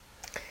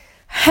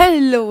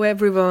Hello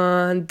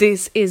everyone,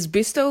 this is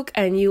Bistoke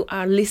and you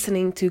are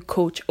listening to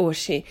Coach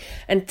Oshi.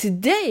 And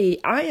today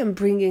I am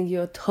bringing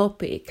you a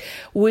topic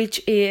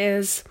which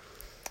is,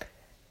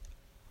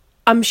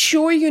 I'm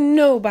sure you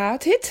know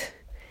about it.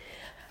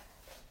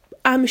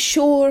 I'm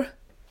sure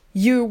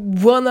you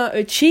wanna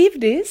achieve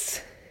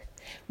this,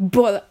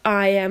 but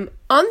I am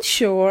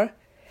unsure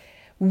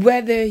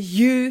whether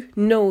you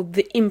know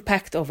the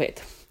impact of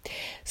it.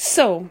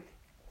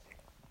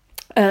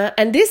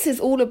 And this is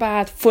all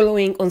about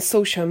following on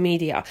social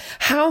media.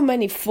 How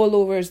many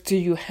followers do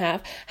you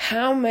have?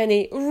 How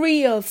many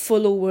real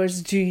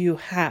followers do you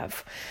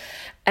have?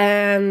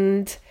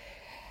 And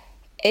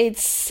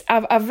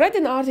I've read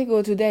an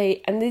article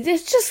today and it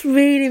just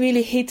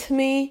really hit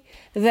me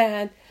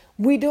that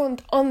we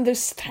don't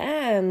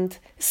understand,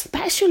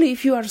 especially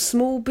if you are a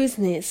small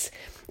business.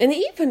 And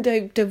even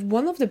the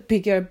one of the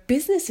bigger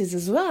businesses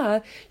as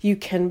well, you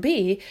can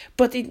be,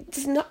 but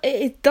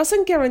it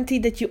doesn't guarantee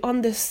that you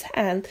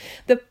understand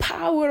the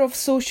power of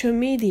social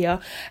media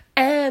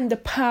and the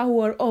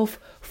power of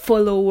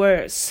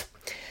followers.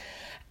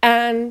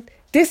 And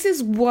this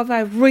is what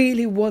I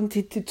really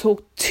wanted to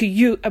talk to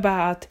you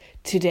about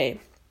today.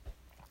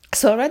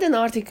 So I read an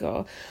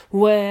article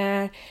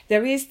where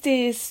there is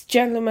this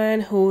gentleman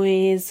who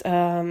is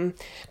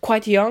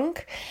quite young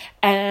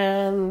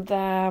and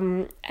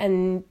doing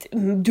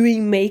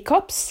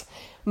makeups,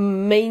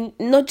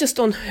 not just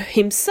on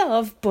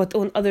himself but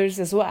on others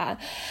as well.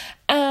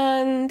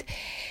 And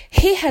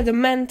he had a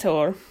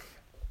mentor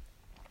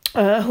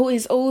who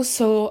is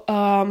also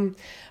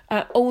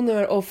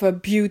owner of a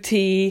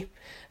beauty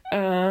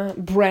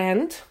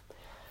brand.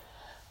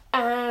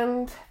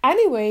 And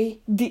anyway,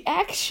 the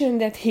action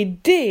that he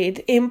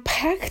did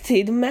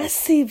impacted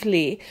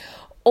massively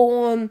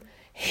on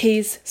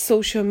his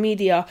social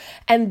media,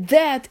 and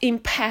that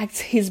impacts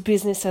his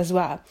business as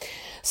well.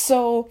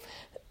 So,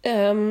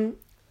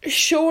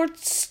 short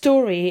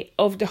story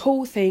of the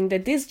whole thing,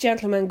 that this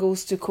gentleman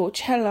goes to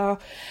Coachella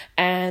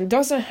and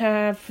doesn't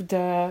have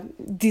the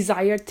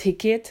desired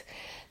ticket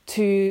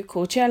to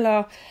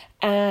Coachella,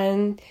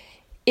 and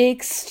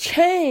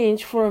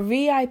exchange for a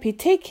VIP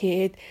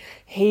ticket,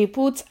 he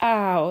puts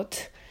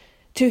out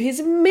to his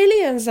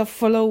millions of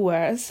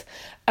followers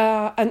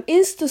an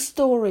Insta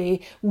story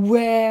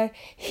where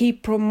he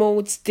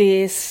promotes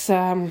this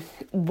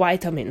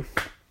vitamin.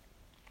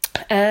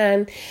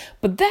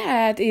 But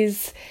that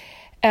is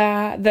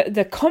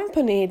the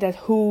company that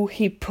who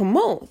he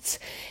promotes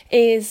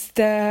is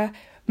the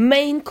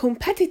main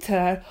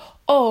competitor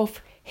of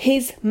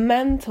his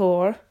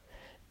mentor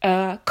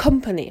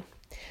company,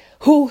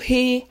 who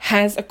he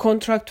has a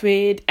contract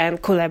with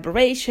and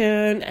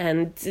collaboration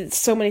and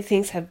so many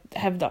things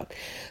have done.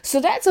 So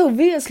that's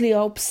obviously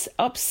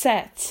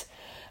upset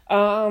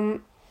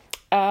the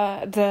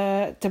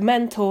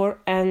mentor,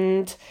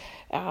 and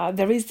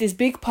there is this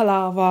big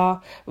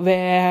palaver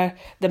where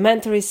the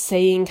mentor is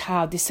saying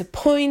how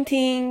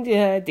disappointing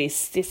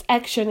this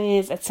action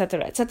is,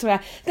 etc.,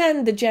 etc.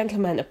 Then the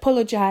gentleman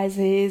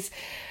apologizes,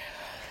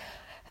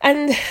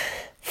 and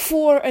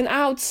for an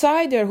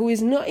outsider who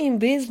is not in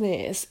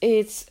business,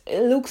 it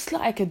looks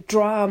like a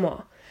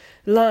drama.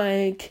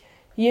 Like,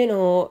 you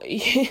know,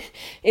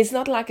 it's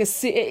not like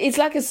it's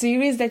like a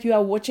series that you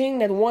are watching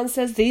that one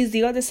says this,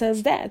 the other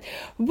says that.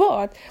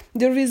 But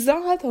the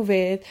result of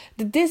it,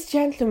 that this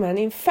gentleman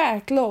in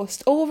fact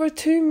lost over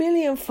 2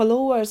 million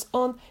followers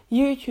on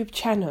YouTube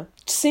channel,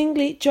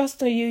 singly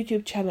just on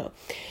YouTube channel.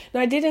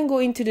 Now, I didn't go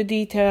into the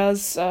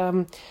details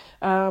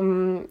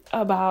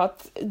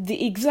about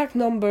the exact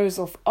numbers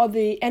of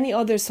any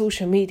other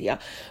social media,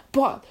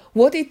 but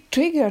what it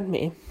triggered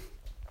me,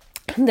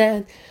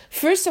 that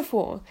first of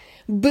all,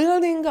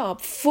 building up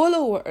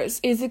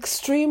followers is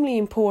extremely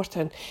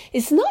important.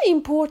 It's not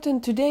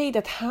important today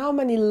that how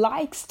many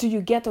likes do you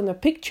get on a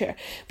picture,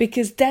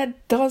 because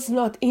that does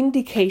not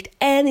indicate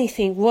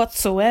anything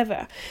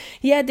whatsoever.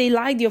 Yeah, they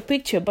liked your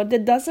picture, but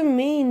that doesn't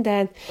mean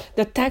that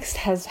the text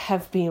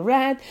have been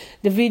read,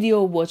 the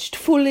video watched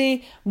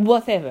fully,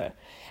 whatever.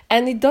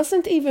 And it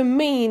doesn't even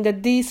mean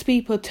that these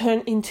people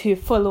turn into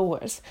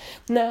followers.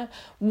 Now,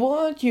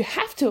 what you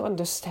have to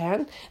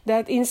understand,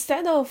 that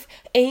instead of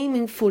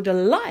aiming for the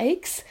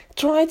likes,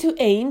 try to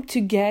aim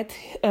to get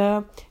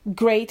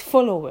great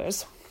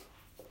followers.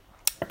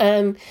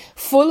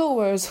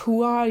 Followers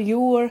who are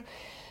your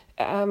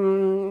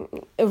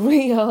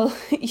real,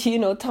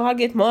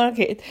 target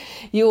market,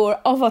 your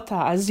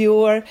avatars,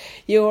 your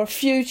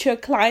future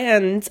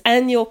clients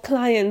and your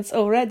clients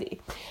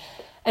already.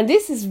 And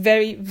this is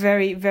very,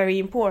 very, very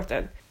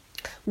important.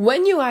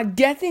 When you are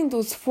getting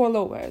those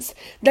followers,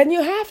 then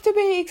you have to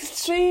be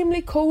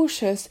extremely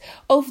cautious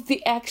of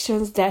the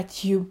actions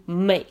that you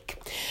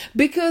make.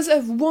 Because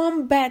of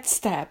one bad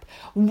step,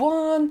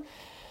 one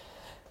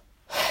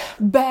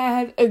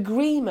bad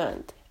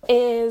agreement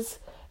is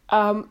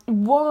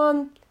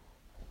one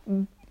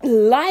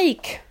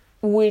like,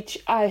 which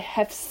I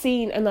have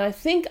seen, and I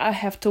think I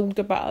have talked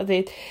about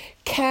it,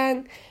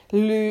 can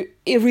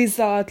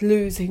result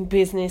losing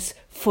business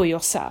for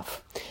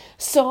yourself.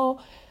 So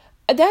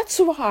that's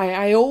why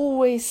I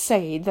always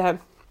say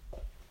that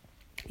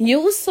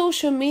Use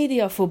social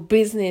media for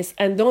business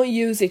and don't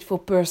use it for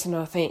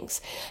personal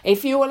things.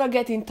 If you want to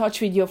get in touch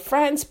with your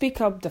friends,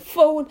 pick up the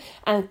phone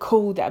and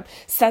call them.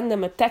 Send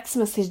them a text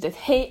message that,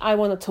 hey, I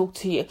want to talk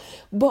to you.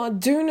 But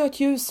do not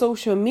use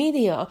social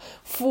media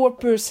for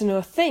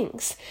personal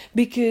things,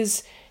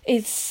 because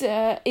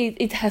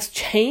it has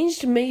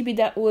changed. Maybe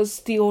that was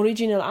the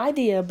original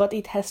idea, but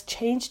it has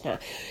changed now.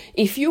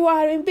 If you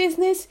are in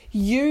business,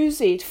 use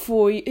it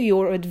for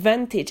your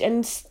advantage,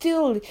 and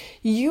still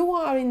you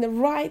are in the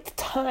right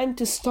time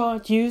to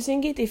start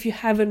using it if you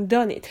haven't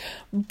done it.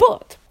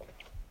 But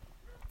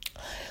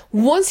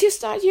once you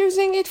start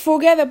using it,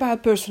 forget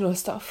about personal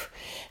stuff.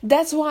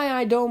 That's why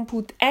I don't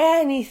put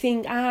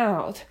anything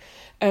out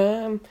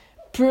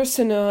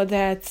personal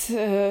that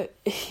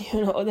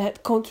that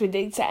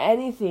contradicts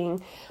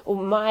anything, or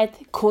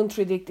might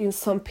contradict in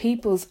some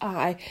people's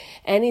eye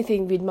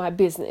anything with my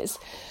business.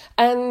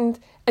 And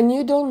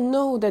you don't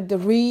know that the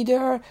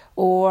reader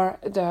or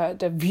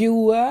the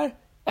viewer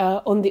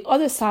on the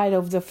other side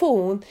of the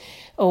phone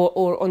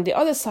or on the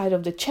other side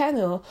of the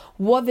channel,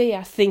 what they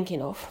are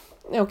thinking of.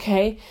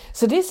 Okay,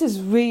 so this is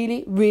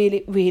really,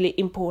 really, really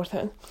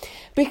important.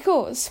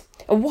 Because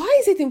why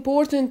is it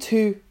important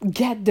to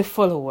get the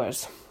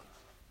followers?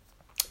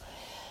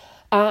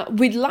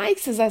 With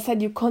likes, as I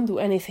said, you can't do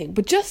anything.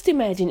 But just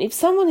imagine if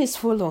someone is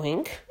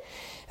following,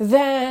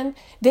 then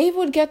they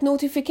would get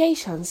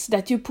notifications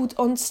that you put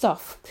on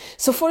stuff.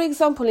 So, for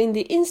example, in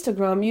the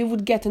Instagram, you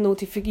would get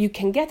you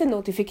can get a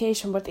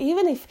notification, but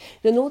even if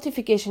the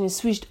notification is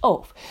switched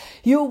off,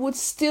 you would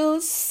still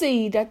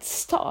see that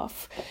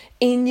stuff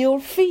in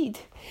your feed.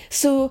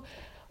 So,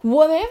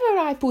 whatever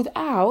I put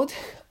out,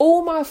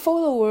 all my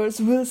followers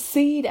will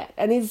see that,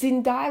 and it's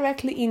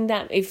indirectly in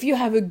that. If you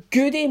have a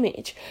good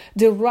image,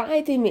 the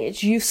right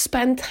image, you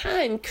spend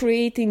time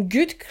creating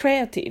good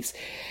creatives,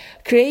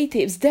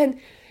 then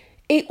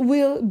it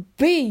will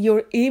be,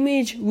 your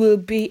image will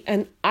be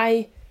an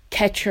eye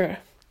catcher.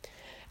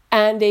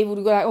 And they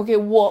would go like, okay,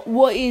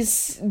 what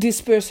is this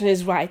person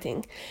is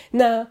writing?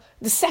 Now,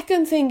 the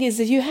second thing is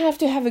that you have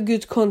to have a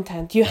good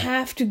content. You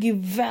have to give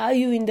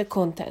value in the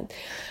content.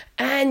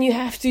 And you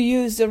have to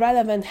use the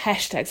relevant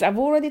hashtags. I've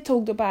already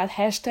talked about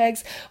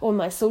hashtags on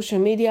my social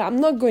media. I'm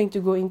not going to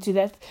go into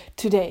that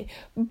today.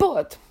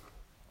 But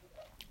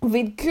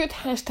with good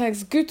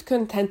hashtags, good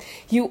content,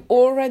 you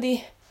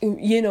already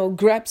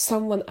grab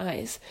someone's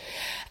eyes.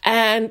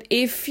 And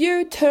if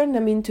you turn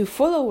them into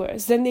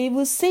followers, then they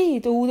will see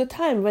it all the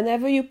time.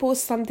 Whenever you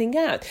post something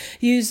out,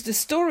 use the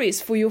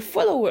stories for your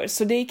followers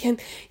so they can,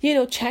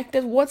 check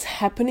that what's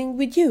happening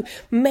with you.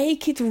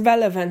 Make it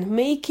relevant,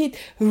 make it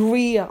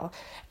real.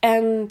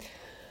 And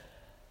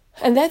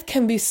that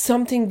can be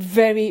something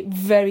very,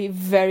 very,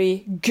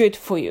 very good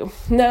for you.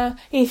 Now,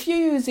 if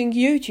you're using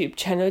YouTube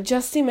channel,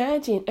 just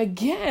imagine,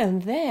 again,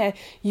 there,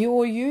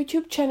 your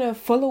YouTube channel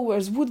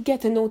followers would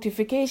get a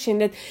notification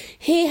that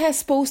he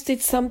has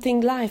posted something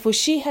live or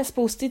she has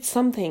posted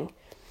something.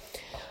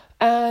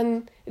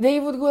 And they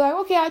would go like,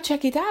 okay, I'll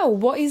check it out.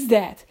 What is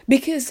that?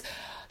 Because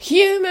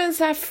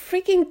humans are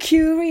freaking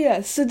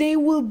curious, so they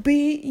will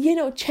be,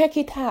 check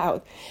it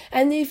out.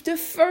 And if the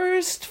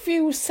first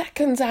few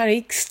seconds are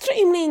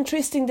extremely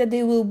interesting, that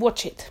they will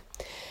watch it.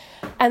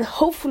 And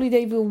hopefully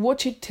they will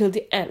watch it till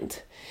the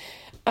end.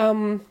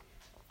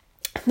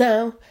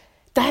 Now,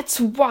 that's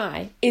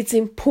why it's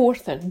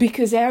important,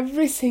 because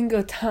every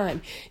single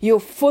time your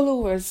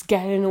followers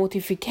get a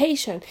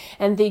notification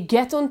and they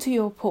get onto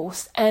your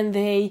post and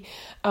they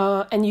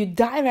and you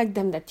direct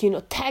them that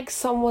tag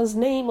someone's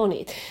name on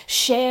it,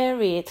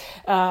 share it,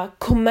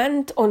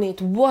 comment on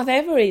it,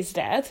 whatever is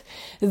that,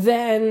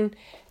 then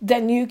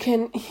you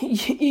can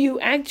you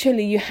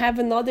have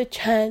another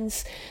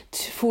chance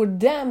for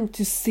them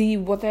to see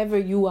whatever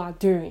you are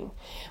doing,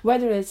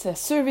 whether it's a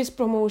service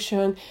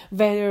promotion,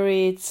 whether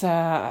it's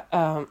a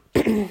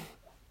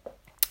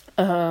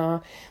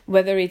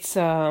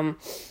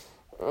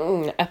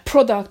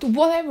product,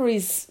 whatever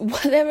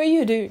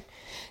you do,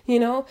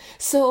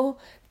 So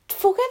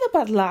forget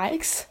about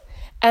likes,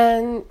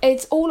 and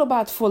it's all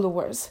about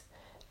followers.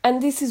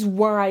 And this is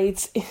why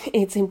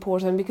it's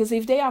important, because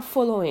if they are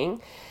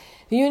following,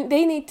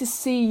 they need to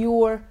see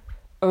your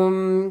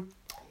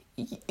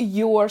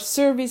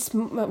service,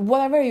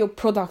 whatever your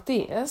product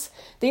is.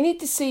 They need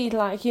to see it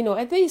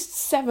at least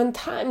 7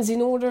 times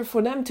in order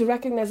for them to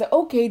recognize that,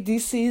 okay,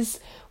 this is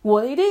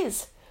what it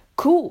is.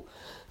 Cool.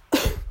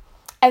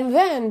 And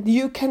then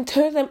you can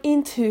turn them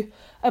into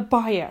a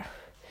buyer.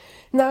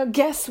 Now,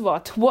 guess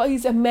what? What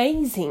is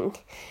amazing?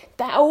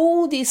 That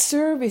all these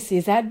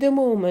services at the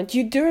moment,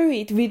 you do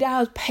it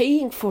without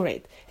paying for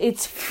it.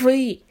 It's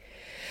free.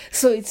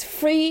 So it's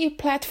free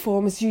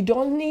platforms. You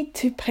don't need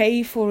to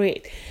pay for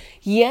it.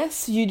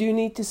 Yes, you do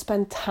need to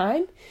spend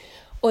time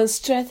on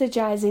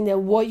strategizing that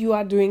what you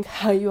are doing,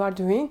 how you are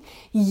doing.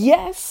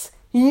 Yes,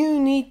 you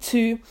need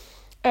to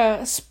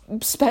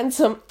spend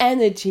some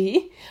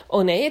energy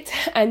on it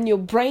and your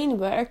brain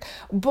work.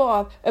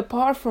 But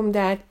apart from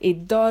that,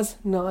 it does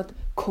not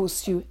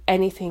cost you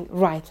anything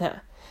right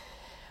now.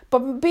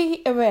 But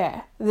be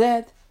aware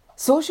that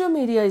social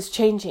media is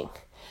changing.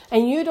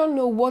 and you don't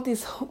know what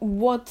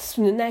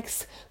the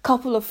next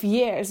couple of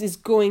years is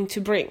going to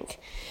bring.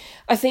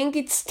 I think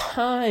it's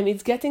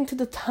getting to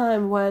the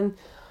time when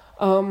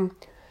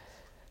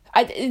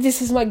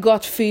this is my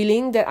gut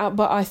feeling, but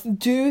I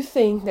do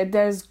think that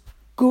there's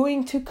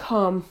going to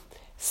come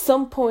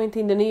some point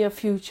in the near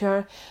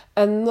future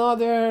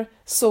another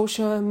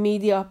social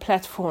media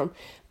platform,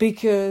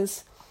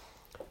 because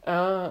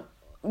the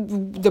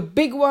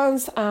big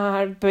ones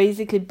are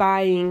basically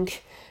buying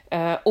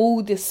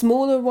all the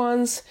smaller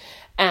ones,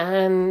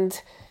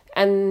 and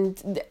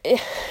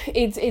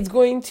it's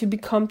going to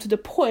become to the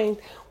point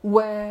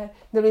where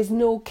there is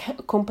no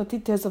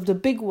competitors of the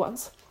big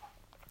ones.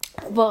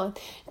 But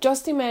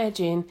just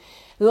imagine,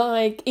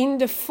 like in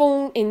the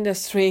phone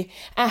industry,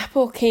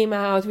 Apple came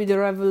out with a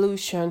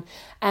revolution,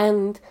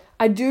 and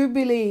I do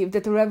believe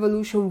that the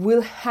revolution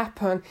will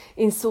happen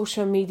in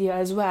social media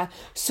as well.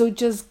 So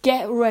just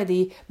get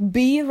ready,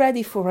 be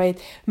ready for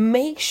it.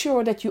 Make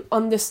sure that you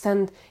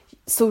understand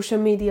social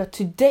media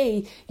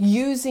today,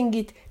 using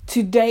it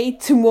today,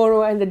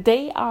 tomorrow, and the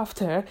day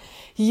after,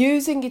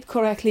 using it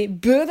correctly.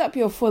 Build up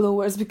your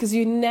followers, because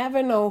you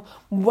never know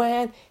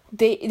when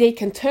they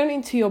can turn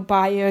into your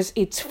buyers.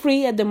 It's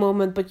free at the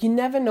moment, but you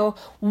never know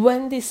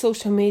when this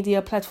social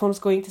media platform is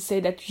going to say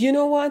that, you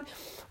know what,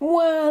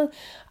 well,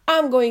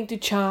 I'm going to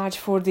charge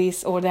for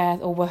this or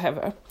that or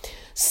whatever.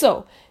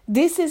 So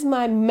this is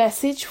my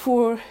message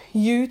for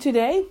you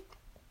today,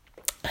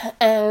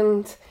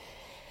 and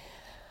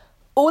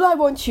all I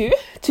want you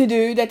to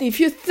do, that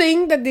if you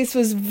think that this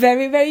was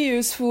very, very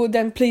useful,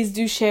 then please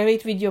do share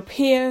it with your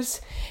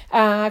peers.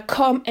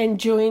 Come and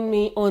join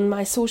me on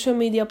my social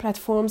media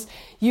platforms.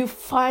 You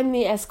find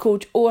me as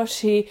Coach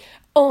Orsi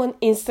on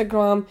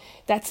Instagram.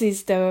 That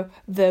is the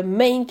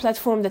main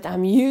platform that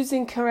I'm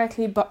using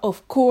currently. But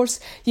of course,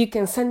 you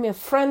can send me a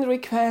friend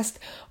request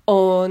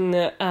on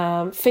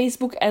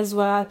Facebook as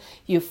well.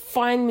 You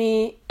find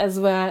me as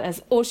well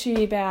as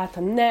Orsi Beata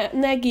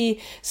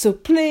Nagy. So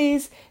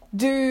please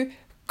do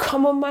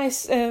come on my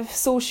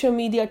social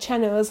media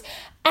channels,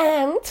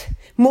 and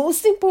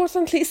most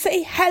importantly,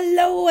 say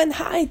hello and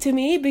hi to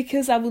me,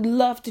 because I would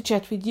love to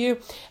chat with you.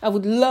 I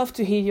would love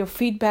to hear your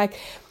feedback,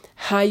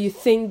 how you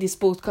think this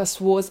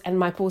podcast was and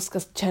my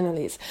podcast channel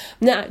is.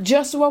 Now,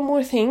 just one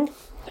more thing.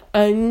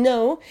 I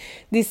know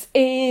this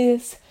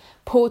is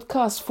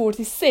podcast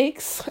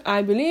 46,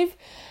 I believe,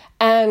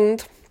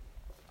 and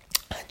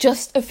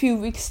just a few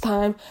weeks'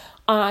 time,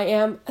 I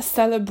am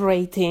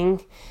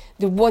celebrating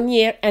the 1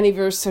 year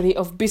anniversary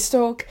of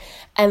BizTalk,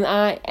 and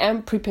I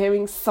am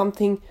preparing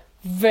something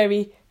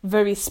very,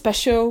 very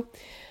special.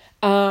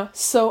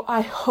 So I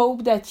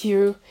hope that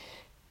you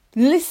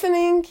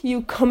listening,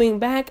 you coming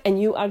back,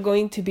 and you are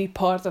going to be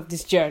part of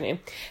this journey.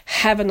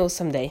 Have an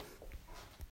awesome day.